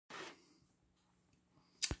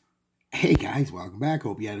Hey guys, welcome back.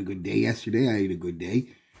 Hope you had a good day yesterday. I had a good day.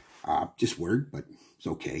 Just work, but it's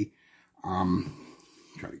okay.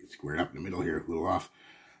 Try to get squared up in the middle here, a little off.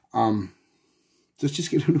 So let's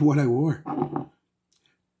just get into what I wore.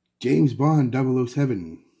 James Bond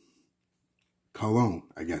 007 cologne,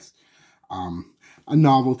 I guess. A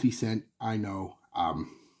novelty scent, I know.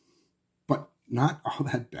 But not all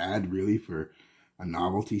that bad really for a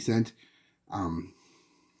novelty scent.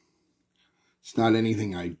 It's not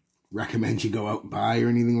anything I recommend you go out and buy or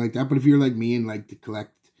anything like that. But if you're like me and like to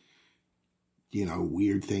collect, you know,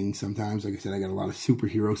 weird things sometimes, like I said, I got a lot of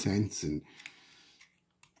superhero scents and,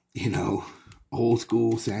 you know, old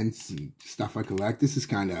school scents and stuff I collect. This is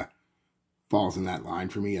kind of falls in that line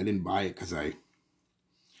for me. I didn't buy it because I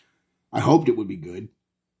hoped it would be good,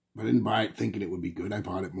 but I didn't buy it thinking it would be good. I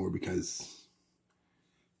bought it more because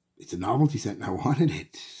it's a novelty scent and I wanted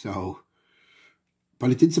it. So, but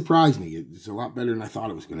it did surprise me. It's a lot better than I thought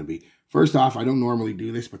it was going to be. First off, I don't normally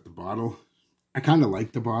do this, but the bottle, I kind of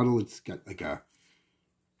like the bottle. It's got like a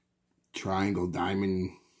triangle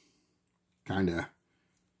diamond kind of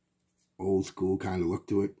old school kind of look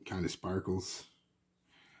to it. Kind of sparkles.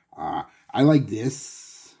 I like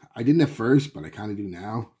this. I didn't at first, but I kind of do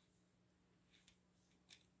now.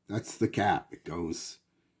 That's the cap. It goes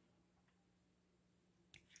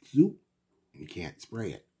zoop. You can't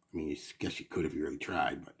spray it. I mean, I guess you could if you really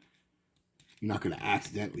tried, but you're not going to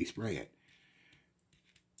accidentally spray it.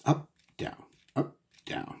 Up, down, up,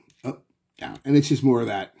 down, up, down. And it's just more of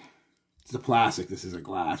that. It's a plastic. This is a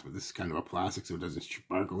glass, but this is kind of a plastic, so it doesn't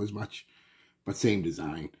sparkle as much. But same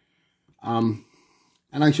design. And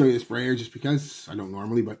I show you the sprayer just because I don't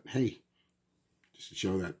normally, but hey, just to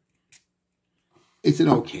show that it's an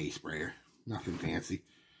okay sprayer. Nothing fancy.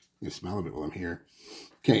 I'm going to smell a bit while I'm here.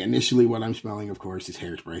 Okay, initially what I'm smelling, of course, is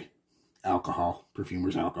hairspray. Alcohol.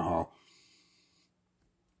 Perfumer's alcohol.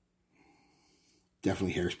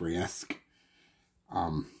 Definitely hairspray-esque.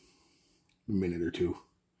 A minute or two.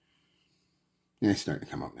 Yeah, it's starting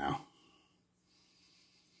to come out now.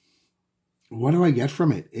 What do I get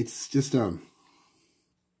from it? It's just a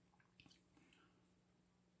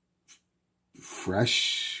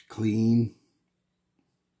fresh, clean,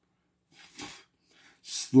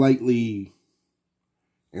 slightly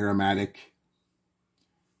aromatic,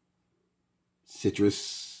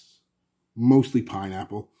 citrus, mostly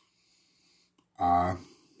pineapple, and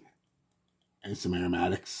some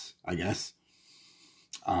aromatics, I guess.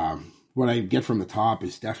 What I get from the top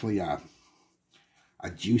is definitely a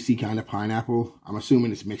juicy kind of pineapple. I'm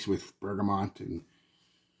assuming it's mixed with bergamot, and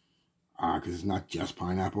because it's not just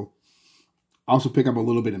pineapple. Also pick up a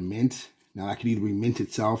little bit of mint. Now that could either be mint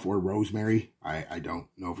itself or rosemary. I don't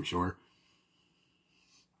know for sure.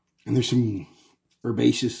 And there's some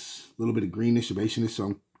herbaceous, a little bit of greenish herbaceousness, so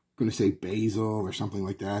I'm going to say basil or something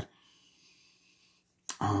like that.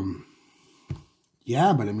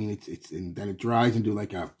 Yeah, but I mean, and then it dries into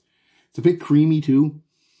like it's a bit creamy too.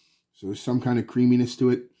 So there's some kind of creaminess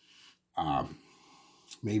to it.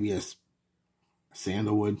 Maybe a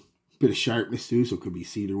sandalwood, bit of sharpness too, so it could be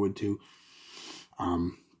cedarwood too.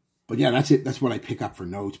 But yeah, that's it. That's what I pick up for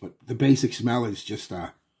notes. But the basic smell is just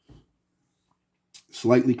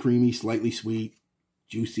slightly creamy, slightly sweet,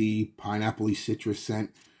 juicy, pineapple-y citrus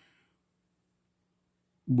scent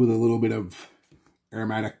with a little bit of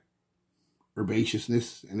aromatic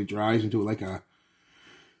herbaceousness, and it dries into like a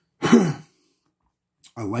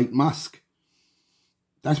a light musk.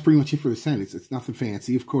 That's pretty much it for the scent. It's nothing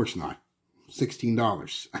fancy, of course not.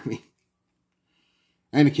 $16. I mean,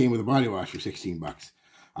 and it came with a body wash for 16 bucks.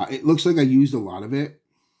 It looks like I used a lot of it,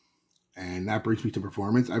 and that brings me to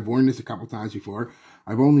performance. I've worn this a couple times before.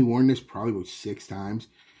 I've only worn this probably about 6 times.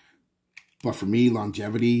 But for me,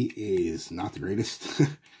 longevity is not the greatest.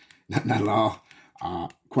 not at all.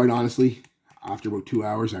 Quite honestly, after about 2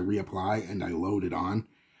 hours, I reapply and I load it on.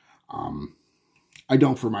 I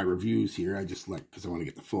don't for my reviews here. I just because I want to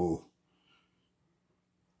get the full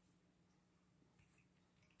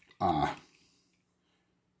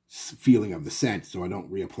feeling of the scent, so I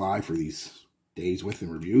don't reapply for these days with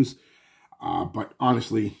and reviews. But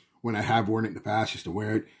honestly, when I have worn it in the past just to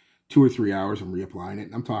wear it, 2 or 3 hours, I'm reapplying it.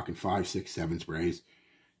 And I'm talking 5, 6, 7 sprays.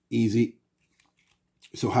 Easy.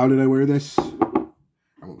 So how did I wear this?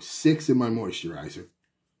 I went 6 in my moisturizer.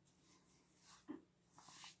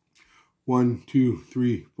 1, 2,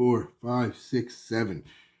 3, 4, 5, 6, 7.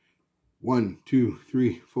 1, 2,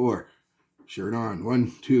 3, 4. Shirt on.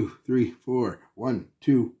 1, 2, 3, 4. 1,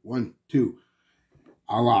 2, 1, 2.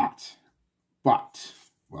 A lot. But,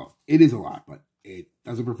 well, it is a lot, but it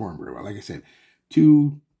doesn't perform very well. Like I said,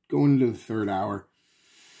 going into the 3rd hour.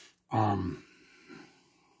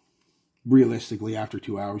 realistically, after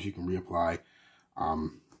 2 hours, you can reapply.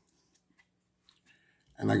 And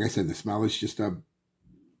like I said, the smell is just a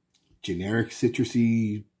generic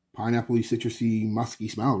citrusy, pineapple-y, citrusy, musky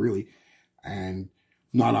smell, really. And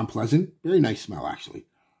not unpleasant. Very nice smell, actually.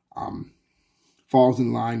 Falls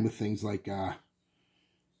in line with things like,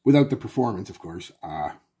 without the performance, of course,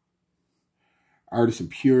 Artisan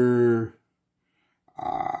Pure,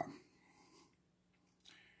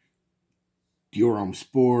 Dior Homme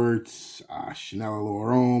Sports, Chanel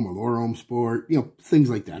Allure Homme Sport, you know, things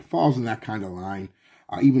like that. Falls in that kind of line.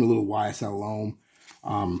 Even a little YSL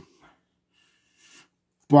Homme.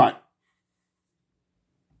 But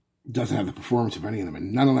doesn't have the performance of any of them.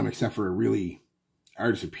 And none of them, except for really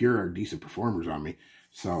Artisan Pure, are decent performers on me.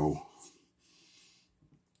 So,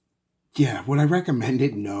 yeah, would I recommend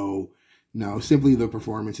it? No. No, simply the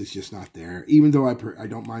performance is just not there. Even though I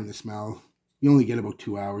don't mind the smell, you only get about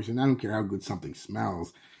 2 hours, and I don't care how good something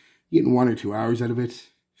smells. Getting 1 or 2 hours out of it,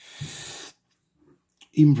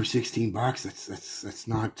 even for $16, that's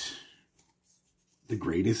not the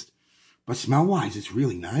greatest. But smell-wise, it's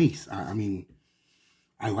really nice. I mean,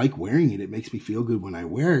 I like wearing it. It makes me feel good when I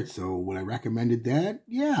wear it. So would I recommend it that?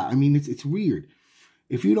 Yeah, I mean, it's weird.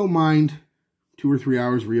 If you don't mind 2 or 3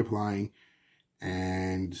 hours reapplying,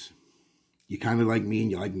 and you kind of like me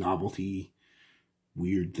and you like novelty,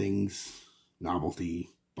 weird things, novelty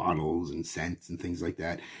bottles and scents and things like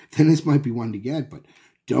that, then this might be one to get. But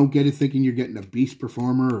don't get it thinking you're getting a beast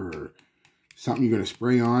performer or something you're going to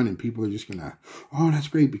spray on and people are just going to, oh, that's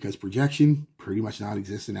great, because projection pretty much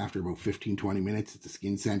non-existent after about 15-20 minutes. It's a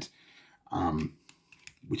skin scent,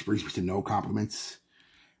 which brings me to no compliments.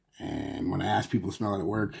 And when I ask people to smell it at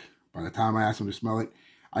work, by the time I ask them to smell it,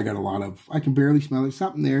 I got a lot of, I can barely smell it.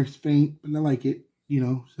 Something there, it's faint, but I like it, you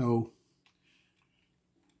know, so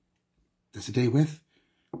that's a day with.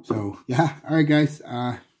 So, yeah, all right, guys.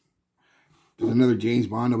 There's another James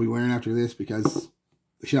Bond I'll be wearing after this because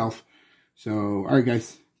the shelf. So, all right,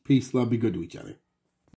 guys. Peace, love, be good to each other.